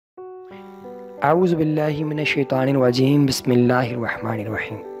اعوذ باللہ من الشیطان الرجیم بسم اللہ الرحمن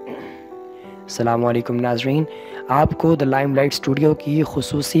الرحیم۔ السلام علیکم ناظرین، آپ کو دا لائم لائٹ اسٹوڈیو کی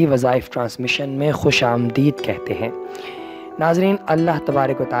خصوصی وظائف ٹرانسمیشن میں خوش آمدید کہتے ہیں۔ ناظرین، اللہ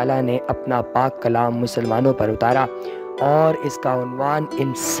تبارک و تعالیٰ نے اپنا پاک کلام مسلمانوں پر اتارا اور اس کا عنوان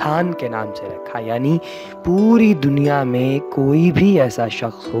انسان کے نام سے رکھا، یعنی پوری دنیا میں کوئی بھی ایسا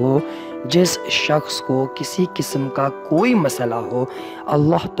شخص ہو جس شخص کو کسی قسم کا کوئی مسئلہ ہو،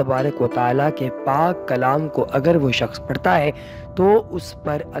 اللہ تبارک و تعالیٰ کے پاک کلام کو اگر وہ شخص پڑھتا ہے تو اس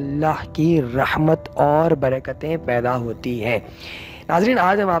پر اللہ کی رحمت اور برکتیں پیدا ہوتی ہیں۔ ناظرین،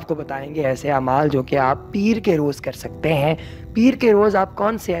 آج ہم آپ کو بتائیں گے ایسے اعمال جو کہ آپ پیر کے روز کر سکتے ہیں۔ پیر کے روز آپ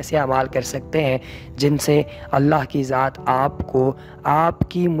کون سے ایسے اعمال کر سکتے ہیں جن سے اللہ کی ذات آپ کو آپ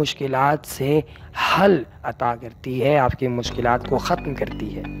کی مشکلات سے حل عطا کرتی ہے، آپ کی مشکلات کو ختم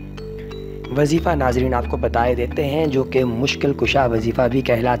کرتی ہے۔ وظیفہ ناظرین آپ کو بتائے دیتے ہیں، جو کہ مشکل کشا وظیفہ بھی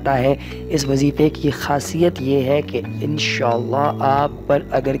کہلاتا ہے۔ اس وظیفے کی خاصیت یہ ہے کہ انشاءاللہ آپ پر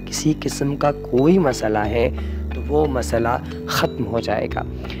اگر کسی قسم کا کوئی مسئلہ ہے تو وہ مسئلہ ختم ہو جائے گا۔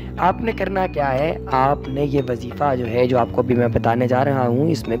 آپ نے کرنا کیا ہے، آپ نے یہ وظیفہ جو ہے، جو آپ کو بھی میں بتانے جا رہا ہوں،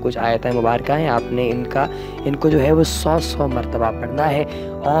 اس میں کچھ آیتیں مبارکہ ہیں، آپ نے ان کو جو ہے وہ 100 مرتبہ پڑھنا ہے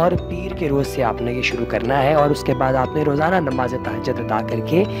اور پیر کے روز سے آپ نے یہ شروع کرنا ہے، اور اس کے بعد آپ نے روزانہ نماز تہجد ادا کر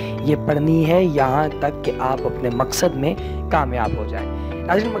کے یہ پڑھنی ہے یہاں تک کہ آپ اپنے مقصد میں کامیاب ہو جائیں۔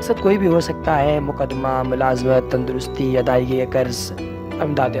 ناظرین، مقصد کوئی بھی ہو سکتا ہے، مقدمہ، ملازمت، تندرستی، ادائیگی قرض،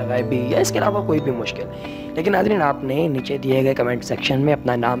 امداد غیبی یا اس کے علاوہ کوئی بھی مشکل۔ لیکن ناظرین، آپ نے نیچے دیے گئے کمنٹ سیکشن میں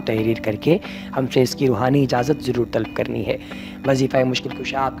اپنا نام تحریر کر کے ہم سے اس کی روحانی اجازت ضرور طلب کرنی ہے۔ وظیفہ مشکل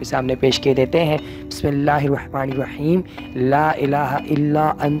کشا آپ کے سامنے پیش کیے دیتے ہیں۔ بسم اللہ الرحمن الرحیم، لا الہ الا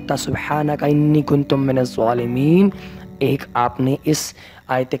انت سبحانک انی کنت من الظالمین۔ ایک آپ نے اس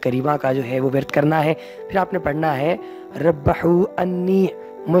آیت کریمہ کا جو ہے وہ ورد کرنا ہے۔ پھر آپ نے پڑھنا ہے ربحو انی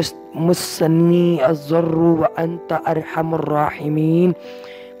مسنی الضر وانت ارحم الراحمین۔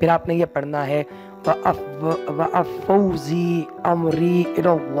 پھر آپ نے یہ پڑھنا ہے وَأَفَّوْزِي أَمْرِي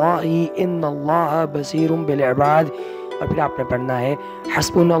إِلَى اللَّهِ إِنَّ اللَّهَ بَصِيرٌ بِالْعِبَادِ۔ اور پھر آپ نے پڑھنا ہے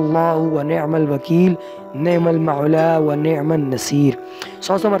حسبنا اللہ ونعم الوکیل نعم المولا ونعم النصیر۔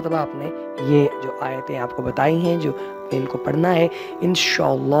 100 مرتبہ آپ نے یہ جو آیتیں آپ کو بتائی ہیں، جو ان کو پڑھنا ہے،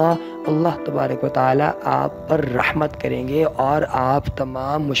 انشاءاللہ اللہ تبارک و تعالی آپ پر رحمت کریں گے اور آپ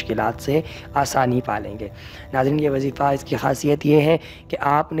تمام مشکلات سے آسانی پالیں گے۔ ناظرین، یہ وظیفہ اس کی خاصیت یہ ہے کہ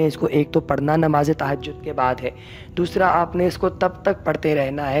آپ نے اس کو ایک تو پڑھنا نماز تہجد کے بعد ہے، دوسرا آپ نے اس کو تب تک پڑھتے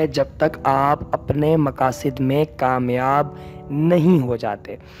رہنا ہے جب تک آپ اپنے مقاصد میں کامیاب نہیں ہو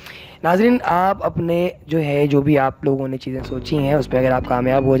جاتے۔ ناظرین، آپ اپنے جو بھی آپ لوگوں نے چیزیں سوچی ہیں اس پہ اگر آپ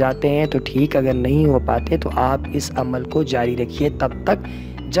کامیاب ہو جاتے ہیں تو ٹھیک، اگر نہیں ہو پاتے تو آپ اس عمل کو جاری رکھیے تب تک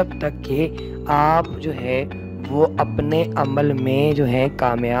جب تک کہ آپ وہ اپنے عمل میں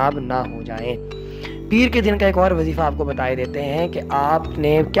کامیاب نہ ہو جائیں۔ پیر کے دن کا ایک اور وظیفہ آپ کو بتائے دیتے ہیں کہ آپ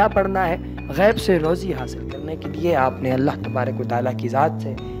نے کیا پڑھنا ہے۔ غیب سے روزی حاصل کرنے کے لیے آپ نے اللہ تبارک و تعالیٰ کی ذات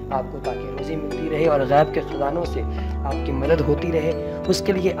سے آپ کو تاکہ روزی ملتی رہے اور غیب کے خزانوں سے آپ کی مدد ہوتی رہے، اس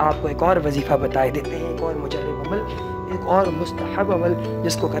کے لیے آپ کو ایک اور وظیفہ بتائے دیتے ہیں، ایک اور مجرب عمل، ایک اور مستحب عمل،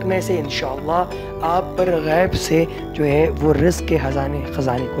 جس کو کرنے سے انشاءاللہ آپ پر غیب سے وہ رزق کے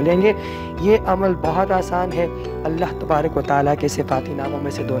خزانے کھلیں گے۔ یہ عمل بہت آسان ہے۔ اللہ تبارک و تعالیٰ کے صفاتی ناموں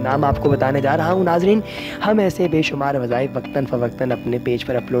میں سے 2 نام آپ کو بتانے جا رہا ہوں۔ ناظرین، ہم ایسے بے شمار وظائف وقتاً فوقتاً اپنے پیج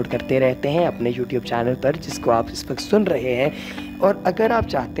پر اپلوڈ کرتے رہتے ہیں، اپنے یوٹیوب چینل پر، جس کو آپ اس وقت سن رہے ہیں، اور اگر آپ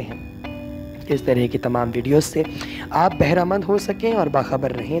چاہتے ہیں اس طرح کی تمام ویڈیوز سے آپ بہرہ مند ہو سکیں اور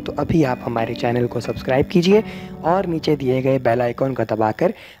باخبر رہیں تو ابھی آپ ہمارے چینل کو سبسکرائب کیجئے اور نیچے دیے گئے بیل آئیکن کو دبا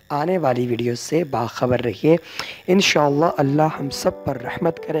کر آنے والی ویڈیوز سے باخبر رہیے۔ انشاءاللہ اللہ ہم سب پر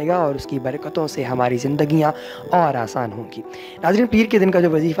رحمت کرے گا اور اس کی برکتوں سے ہماری زندگیاں اور آسان ہوں گی۔ ناظرین، پیر کے دن کا جو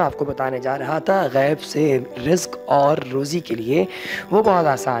وظیفہ آپ کو بتانے جا رہا تھا غیب سے رزق اور روزی کے لیے، وہ بہت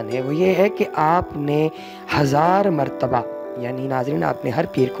آسان ہے۔ وہ یہ ہے کہ آپ نے 1000 مرتبہ، یعنی ناظرین آپ نے ہر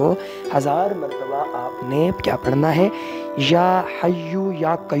پیر کو 1000 مرتبہ آپ نے کیا پڑھنا ہے، یا حیو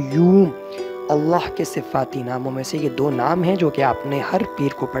یا قیوم۔ اللہ کے صفاتی ناموں میں سے یہ 2 نام ہیں جو کہ آپ نے ہر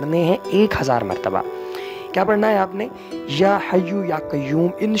پیر کو پڑھنے ہیں 1000 مرتبہ۔ کیا پڑھنا ہے آپ نے، یا حیو یا قیوم۔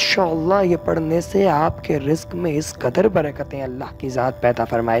 انشاءاللہ یہ پڑھنے سے آپ کے رزق میں اس قدر برکتیں اللہ کی ذات پیدا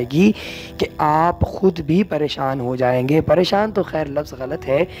فرمائے گی کہ آپ خود بھی پریشان ہو جائیں گے۔ پریشان تو خیر لفظ غلط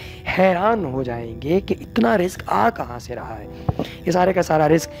ہے، حیران ہو جائیں گے کہ اتنا رزق آ کہاں سے رہا ہے۔ یہ سارے کا سارا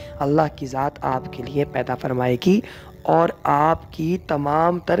رزق اللہ کی ذات آپ کے لیے پیدا فرمائے گی اور آپ کی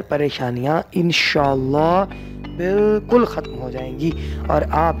تمام تر پریشانیاں انشاءاللہ بالکل ختم ہو جائیں گی اور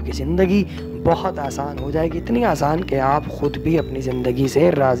آپ کی زندگی بہت آسان ہو جائے گی، اتنی آسان کہ آپ خود بھی اپنی زندگی سے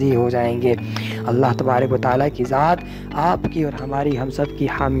راضی ہو جائیں گے۔ اللہ تبارک و تعالیٰ کی ذات آپ کی اور ہماری ہم سب کی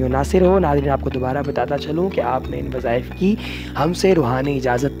حامی و ناصر ہو۔ ناظرین، آپ کو دوبارہ بتاتا چلوں کہ آپ نے ان وظائف کی ہم سے روحانی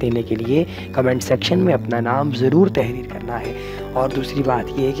اجازت لینے کے لیے کمنٹ سیکشن میں اپنا نام ضرور تحریر کرنا ہے، اور دوسری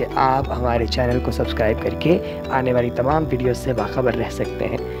بات یہ کہ آپ ہمارے چینل کو سبسکرائب کر کے آنے والی تمام ویڈیوز سے باخبر رہ سکتے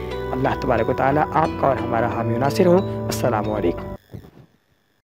ہیں۔ اللہ تبارک و تعالیٰ آپ کا اور ہمارا حامی و ناصر ہو۔ السلام علیکم۔